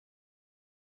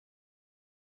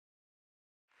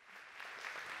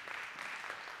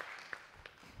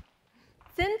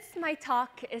my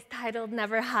talk is titled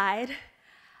Never Hide,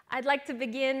 I'd like to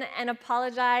begin and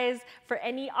apologize for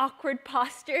any awkward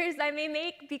postures I may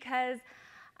make because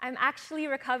I'm actually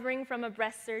recovering from a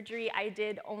breast surgery I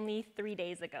did only 3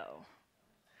 days ago.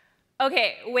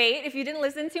 Okay, wait, if you didn't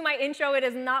listen to my intro, it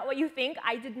is not what you think.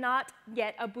 I did not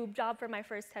get a boob job for my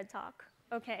first TED Talk,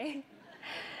 okay?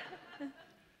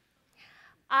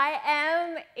 I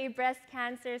am a breast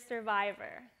cancer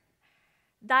survivor,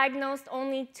 diagnosed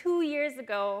only 2 years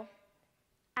ago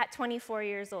at 24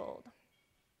 years old.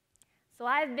 So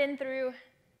I've been through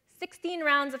 16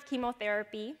 rounds of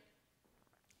chemotherapy,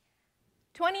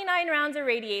 29 rounds of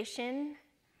radiation,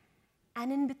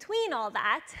 and in between all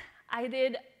that, I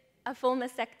did a full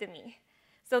mastectomy.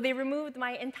 So they removed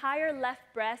my entire left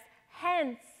breast,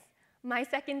 hence my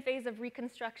second phase of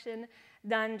reconstruction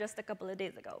done just a couple of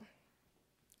days ago.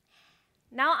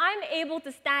 Now I'm able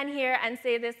to stand here and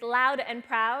say this loud and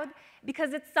proud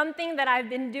because it's something that I've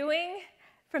been doing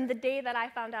from the day that I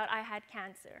found out I had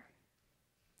cancer.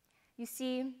 You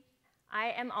see,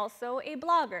 I am also a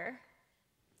blogger,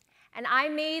 and I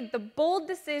made the bold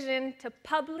decision to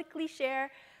publicly share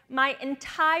my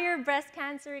entire breast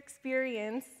cancer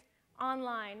experience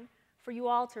online for you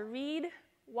all to read,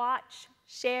 watch,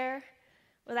 share,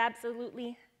 with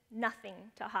absolutely nothing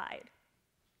to hide.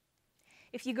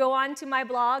 If you go on to my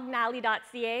blog,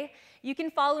 Nalie.ca, you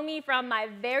can follow me from my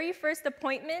very first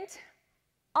appointment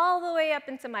all the way up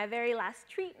into my very last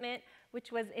treatment,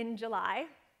 which was in July,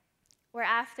 where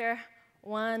after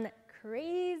one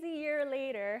crazy year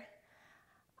later,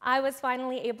 I was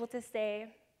finally able to say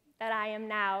that I am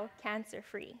now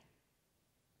cancer-free.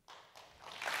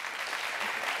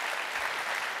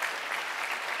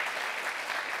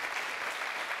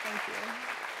 Thank you.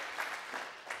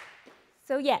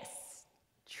 So yes,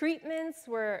 treatments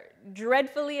were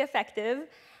dreadfully effective,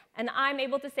 and I'm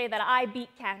able to say that I beat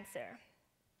cancer.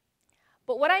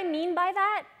 But what I mean by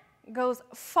that goes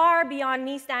far beyond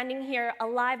me standing here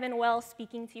alive and well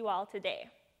speaking to you all today.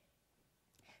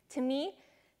 To me,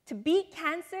 to beat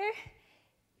cancer,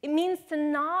 it means to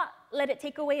not let it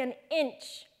take away an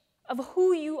inch of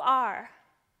who you are,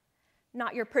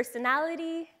 not your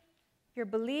personality, your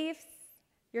beliefs,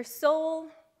 your soul,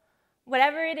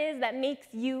 whatever it is that makes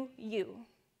you, you.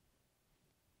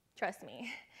 Trust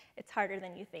me, it's harder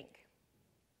than you think.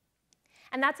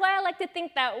 And that's why I like to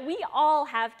think that we all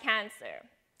have cancer.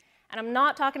 And I'm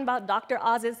not talking about Dr.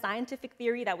 Oz's scientific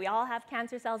theory that we all have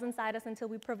cancer cells inside us until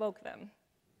we provoke them.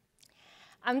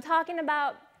 I'm talking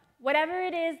about whatever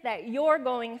it is that you're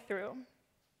going through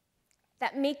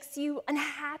that makes you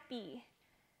unhappy,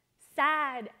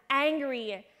 sad,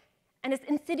 angry, and is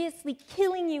insidiously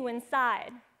killing you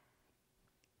inside.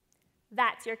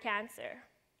 That's your cancer.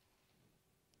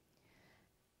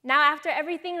 Now, after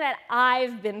everything that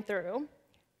I've been through,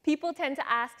 people tend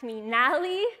to ask me,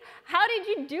 Nalie, how did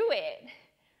you do it?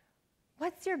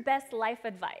 What's your best life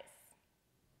advice?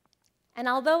 And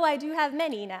although I do have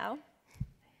many now,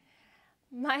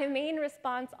 my main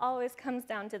response always comes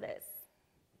down to this: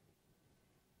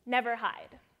 never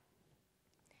hide.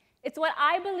 It's what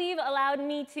I believe allowed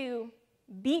me to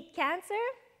beat cancer,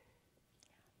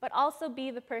 but also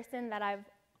be the person that I've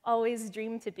always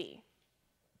dreamed to be.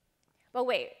 But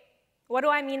wait, what do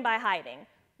I mean by hiding?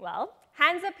 Well,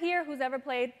 hands up here who's ever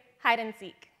played hide and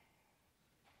seek.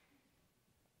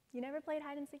 You never played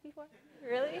hide and seek before?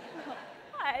 Really? Oh,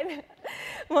 God.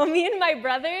 Well, me and my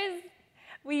brothers,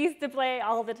 we used to play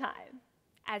all the time.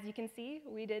 As you can see,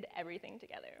 we did everything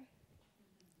together.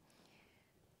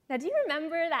 Now, do you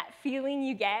remember that feeling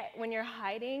you get when you're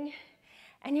hiding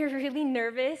and you're really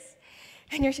nervous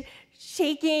and you're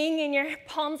shaking and your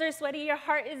palms are sweaty, your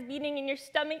heart is beating, and your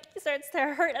stomach starts to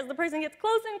hurt as the person gets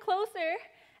closer and closer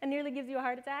and nearly gives you a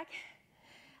heart attack?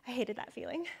 I hated that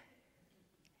feeling.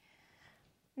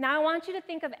 Now I want you to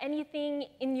think of anything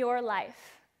in your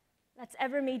life that's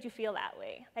ever made you feel that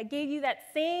way, that gave you that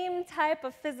same type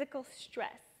of physical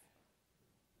stress.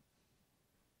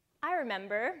 I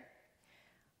remember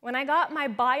when I got my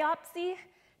biopsy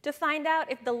to find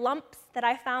out if the lumps that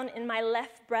I found in my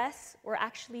left breast were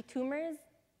actually tumors,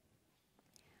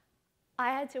 I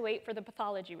had to wait for the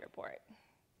pathology report.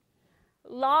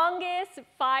 Longest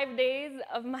 5 days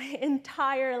of my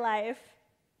entire life.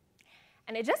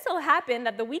 And it just so happened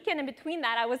that the weekend in between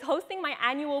that, I was hosting my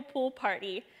annual pool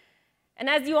party. And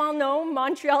as you all know,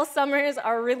 Montreal summers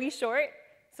are really short.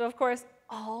 So of course,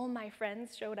 all my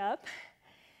friends showed up.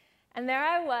 And there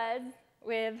I was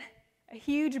with a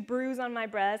huge bruise on my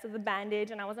breast with a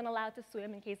bandage, and I wasn't allowed to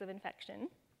swim in case of infection.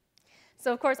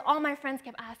 So of course, all my friends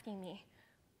kept asking me,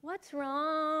 what's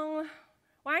wrong?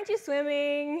 Why aren't you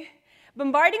swimming?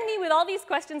 Bombarding me with all these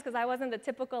questions because I wasn't the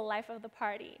typical life of the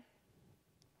party.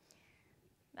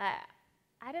 But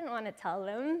I didn't want to tell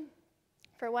them.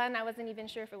 For one, I wasn't even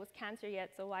sure if it was cancer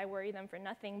yet, so why worry them for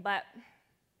nothing? But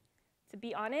to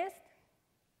be honest,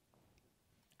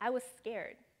 I was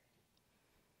scared.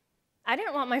 I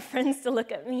didn't want my friends to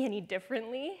look at me any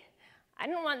differently. I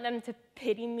didn't want them to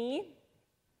pity me.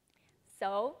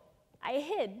 So I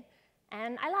hid,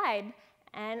 and I lied,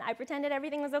 and I pretended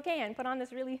everything was okay and put on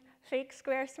this really fake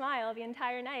square smile the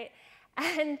entire night.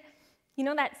 And you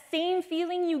know that same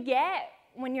feeling you get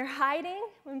when you're hiding,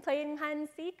 when playing hide and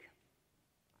seek?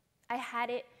 I had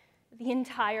it the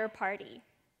entire party.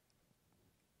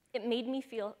 It made me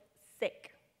feel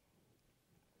sick.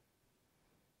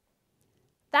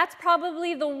 That's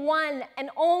probably the one and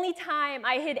only time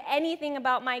I hid anything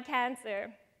about my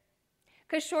cancer.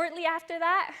 Because shortly after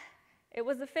that, it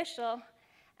was official,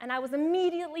 and I was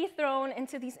immediately thrown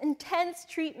into these intense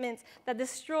treatments that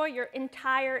destroy your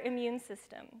entire immune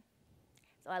system.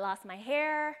 So I lost my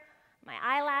hair, my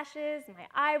eyelashes, my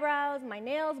eyebrows, my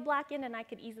nails blackened, and I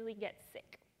could easily get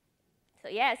sick. So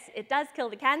yes, it does kill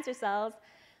the cancer cells,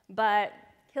 but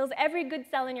kills every good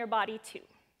cell in your body too.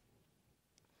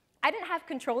 I didn't have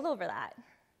control over that.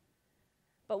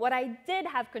 But what I did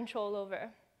have control over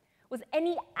was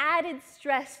any added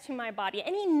stress to my body,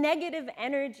 any negative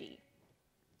energy.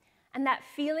 And that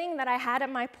feeling that I had at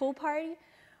my pool party,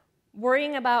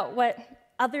 worrying about what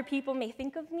other people may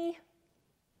think of me,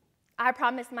 I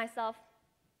promised myself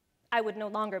I would no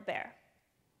longer bear.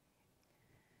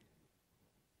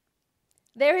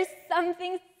 There is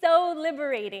something so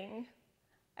liberating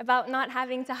about not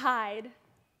having to hide,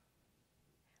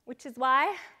 which is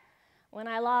why when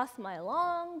I lost my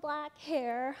long black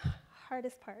hair,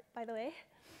 hardest part, by the way,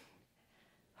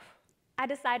 I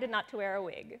decided not to wear a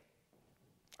wig.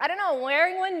 I don't know,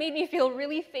 wearing one made me feel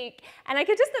really fake, and I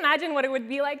could just imagine what it would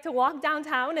be like to walk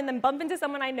downtown and then bump into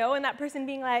someone I know and that person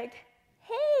being like,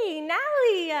 "Hey,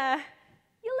 Nalie,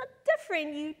 you look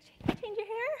different, you change your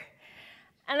hair?"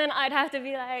 And then I'd have to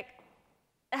be like,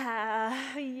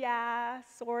 yeah,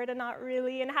 sorta, not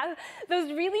really, and have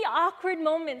those really awkward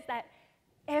moments that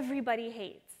everybody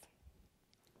hates.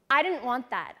 I didn't want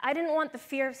that. I didn't want the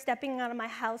fear of stepping out of my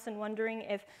house and wondering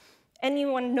if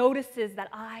anyone notices that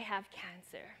I have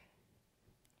cancer.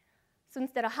 So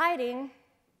instead of hiding,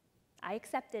 I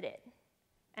accepted it,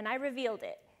 and I revealed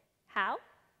it. How?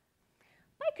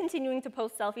 By continuing to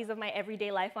post selfies of my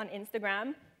everyday life on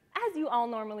Instagram, as you all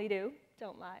normally do,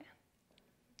 don't lie.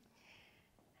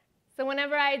 So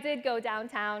whenever I did go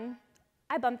downtown,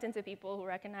 I bumped into people who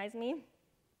recognized me.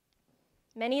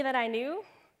 Many that I knew,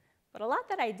 but a lot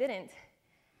that I didn't.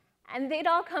 And they'd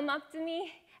all come up to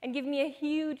me and give me a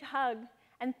huge hug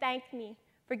and thank me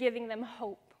for giving them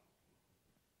hope.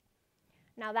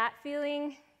 Now that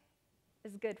feeling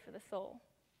is good for the soul.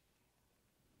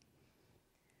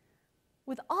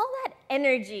 With all that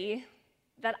energy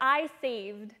that I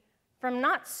saved from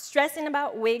not stressing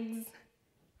about wigs,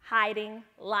 hiding,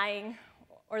 lying,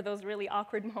 or those really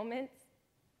awkward moments,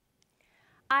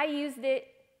 I used it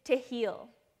to heal.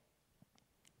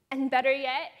 And better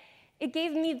yet, it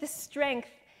gave me the strength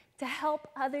to help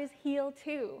others heal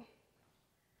too.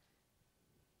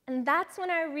 And that's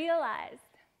when I realized,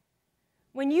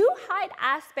 when you hide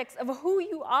aspects of who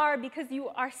you are because you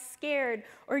are scared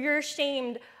or you're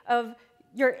ashamed of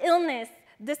your illness,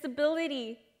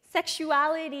 disability,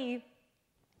 sexuality,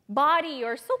 body,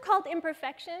 or so-called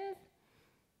imperfections,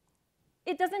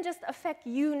 it doesn't just affect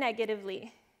you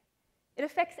negatively. It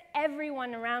affects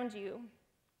everyone around you.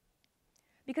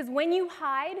 Because when you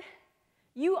hide,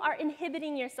 you are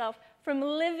inhibiting yourself from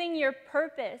living your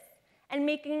purpose and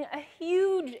making a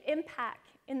huge impact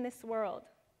in this world.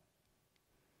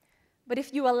 But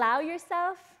if you allow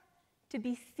yourself to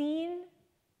be seen,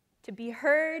 to be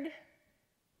heard,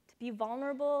 to be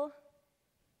vulnerable,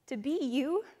 to be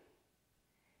you,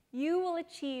 you will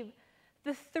achieve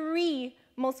the 3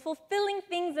 most fulfilling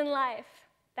things in life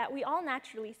that we all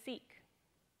naturally seek.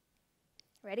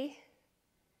 Ready?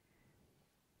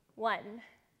 1,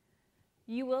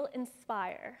 you will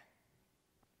inspire.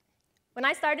 When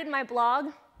I started my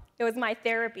blog, it was my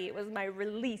therapy, it was my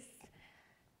release.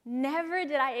 Never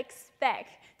did I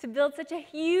expect to build such a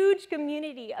huge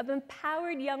community of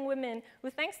empowered young women who,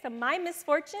 thanks to my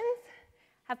misfortunes,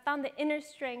 have found the inner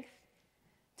strength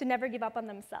to never give up on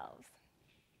themselves.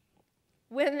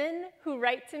 Women who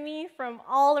write to me from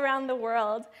all around the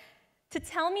world to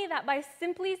tell me that by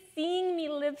simply seeing me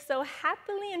live so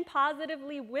happily and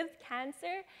positively with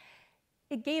cancer,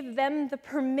 it gave them the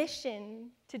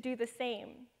permission to do the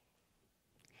same.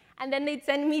 And then they'd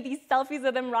send me these selfies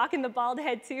of them rocking the bald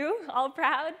head too, all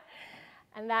proud.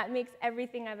 And that makes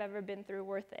everything I've ever been through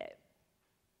worth it.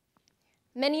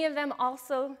 Many of them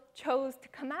also chose to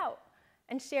come out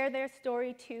and share their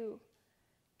story too,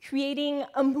 creating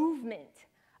a movement,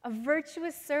 a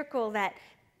virtuous circle that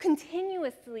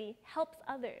continuously helps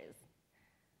others.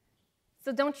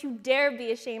 So don't you dare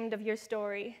be ashamed of your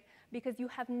story, because you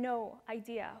have no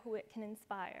idea who it can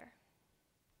inspire.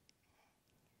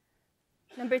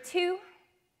 Number 2,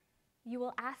 you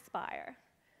will aspire.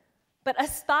 But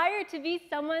aspire to be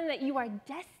someone that you are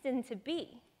destined to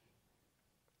be.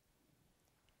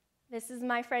 This is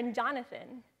my friend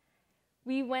Jonathan.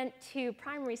 We went to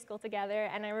primary school together,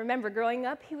 and I remember growing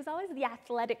up, he was always the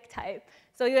athletic type.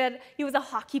 So he was a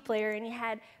hockey player, and he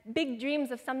had big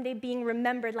dreams of someday being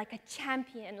remembered like a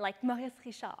champion, like Maurice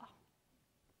Richard.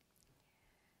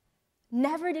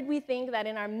 Never did we think that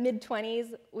in our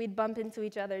mid-20s, we'd bump into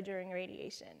each other during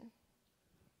radiation.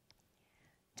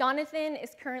 Jonathan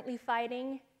is currently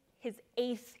fighting his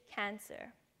 8th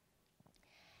cancer.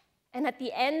 And at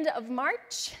the end of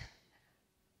March,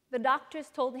 the doctors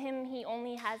told him he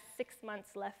only has 6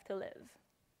 months left to live.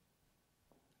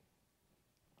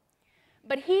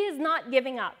 But he is not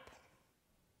giving up.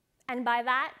 And by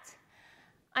that,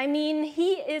 I mean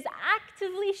he is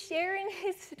actively sharing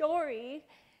his story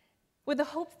with the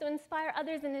hopes to inspire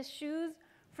others in his shoes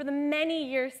for the many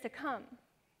years to come.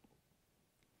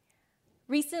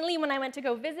 Recently, when I went to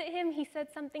go visit him, he said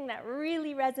something that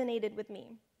really resonated with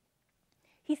me.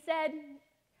 He said,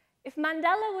 if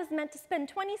Mandela was meant to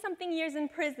spend 20-something years in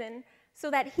prison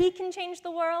so that he can change the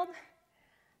world,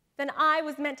 then I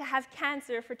was meant to have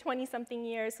cancer for 20-something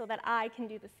years so that I can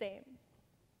do the same.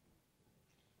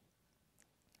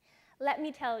 Let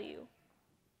me tell you,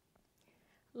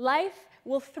 life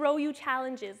will throw you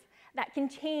challenges that can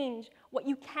change what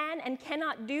you can and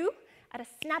cannot do at a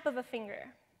snap of a finger.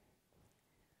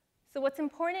 So what's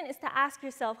important is to ask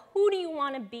yourself, who do you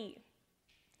want to be?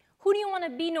 Who do you want to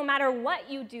be no matter what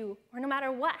you do or no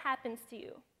matter what happens to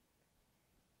you?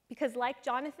 Because like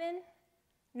Jonathan,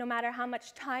 no matter how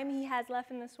much time he has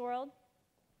left in this world,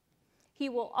 he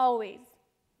will always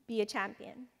be a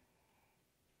champion.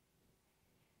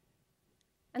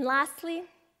 And lastly,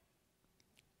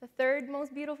 the third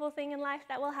most beautiful thing in life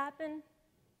that will happen,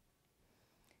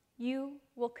 you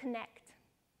will connect.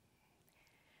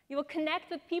 You will connect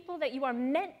with people that you are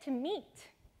meant to meet.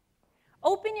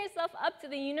 Open yourself up to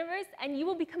the universe, and you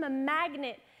will become a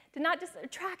magnet to not just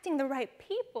attracting the right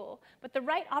people, but the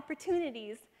right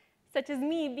opportunities, such as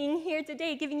me being here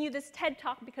today giving you this TED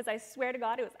Talk, because I swear to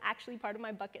God it was actually part of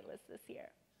my bucket list this year.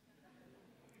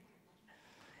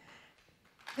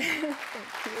 Thank you.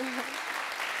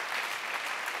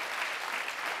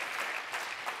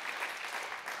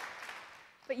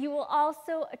 But you will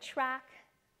also attract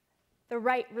the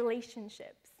right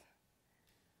relationships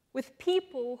with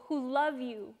people who love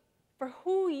you for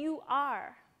who you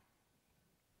are.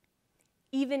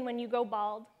 Even when you go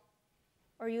bald,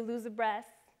 or you lose a breast,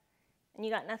 and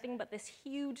you got nothing but this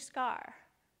huge scar,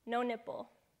 no nipple,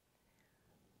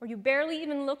 or you barely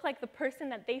even look like the person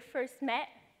that they first met,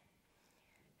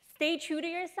 stay true to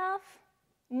yourself,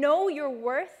 know your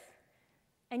worth,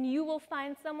 and you will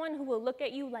find someone who will look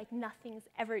at you like nothing's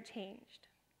ever changed.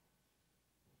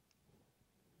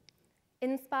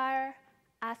 Inspire,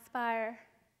 aspire,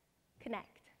 connect.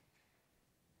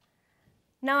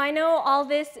 Now, I know all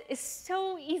this is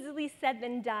so easily said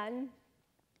than done.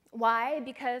 Why?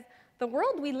 Because the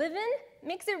world we live in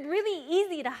makes it really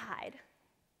easy to hide.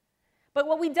 But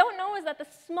what we don't know is that the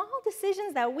small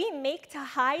decisions that we make to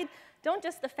hide don't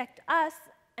just affect us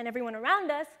and everyone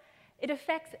around us, it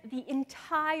affects the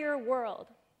entire world.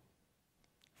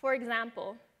 For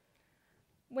example,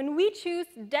 when we choose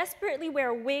to desperately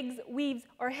wear wigs, weaves,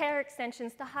 or hair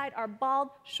extensions to hide our bald,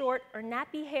 short, or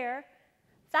nappy hair,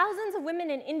 thousands of women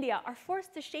in India are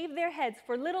forced to shave their heads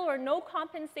for little or no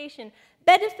compensation,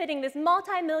 benefiting this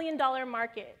multi-million-dollar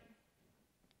market.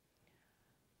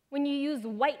 When you use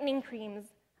whitening creams,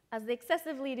 as they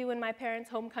excessively do in my parents'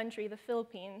 home country, the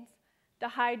Philippines, to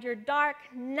hide your dark,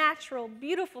 natural,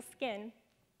 beautiful skin,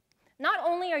 not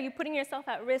only are you putting yourself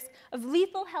at risk of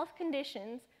lethal health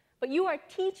conditions, but you are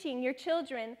teaching your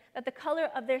children that the color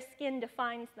of their skin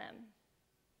defines them.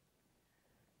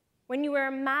 When you wear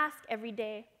a mask every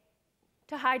day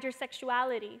to hide your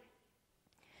sexuality,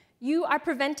 you are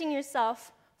preventing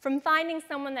yourself from finding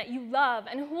someone that you love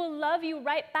and who will love you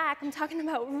right back. I'm talking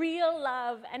about real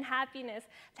love and happiness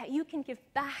that you can give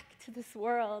back to this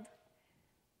world.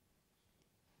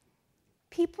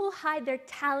 People hide their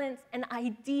talents and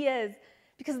ideas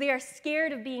because they are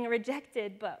scared of being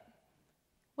rejected, but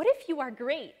what if you are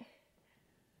great?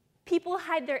 People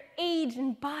hide their age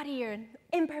and body or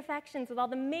imperfections with all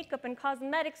the makeup and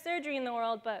cosmetic surgery in the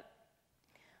world, but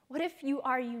what if you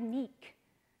are unique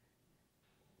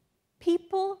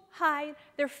People hide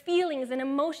their feelings and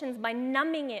emotions by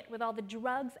numbing it with all the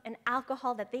drugs and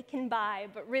alcohol that they can buy,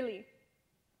 but really,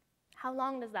 how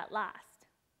long does that last?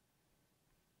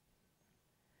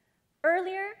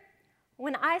 Earlier,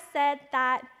 when I said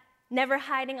that never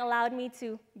hiding allowed me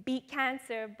to beat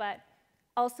cancer, but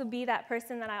also be that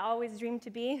person that I always dreamed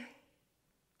to be,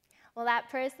 well, that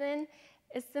person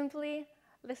is simply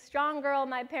the strong girl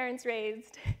my parents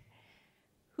raised,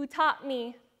 who taught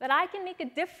me that I can make a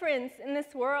difference in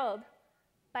this world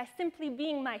by simply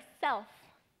being myself.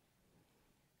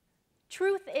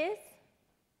 Truth is,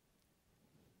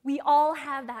 we all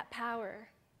have that power,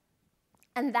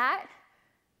 and that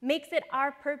makes it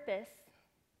our purpose.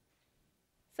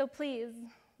 So please,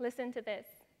 listen to this.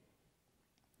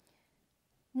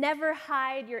 Never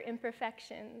hide your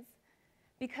imperfections,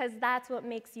 because that's what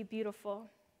makes you beautiful.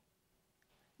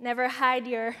 Never hide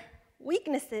your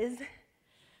weaknesses,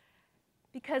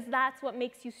 because that's what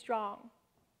makes you strong.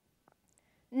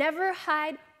 Never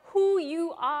hide who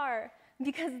you are,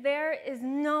 because there is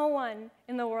no one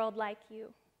in the world like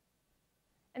you.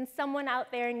 And someone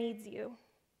out there needs you,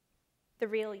 the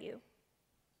real you.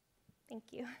 Thank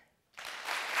you.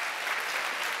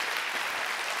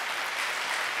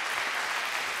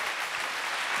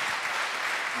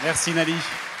 Merci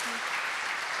Nalie.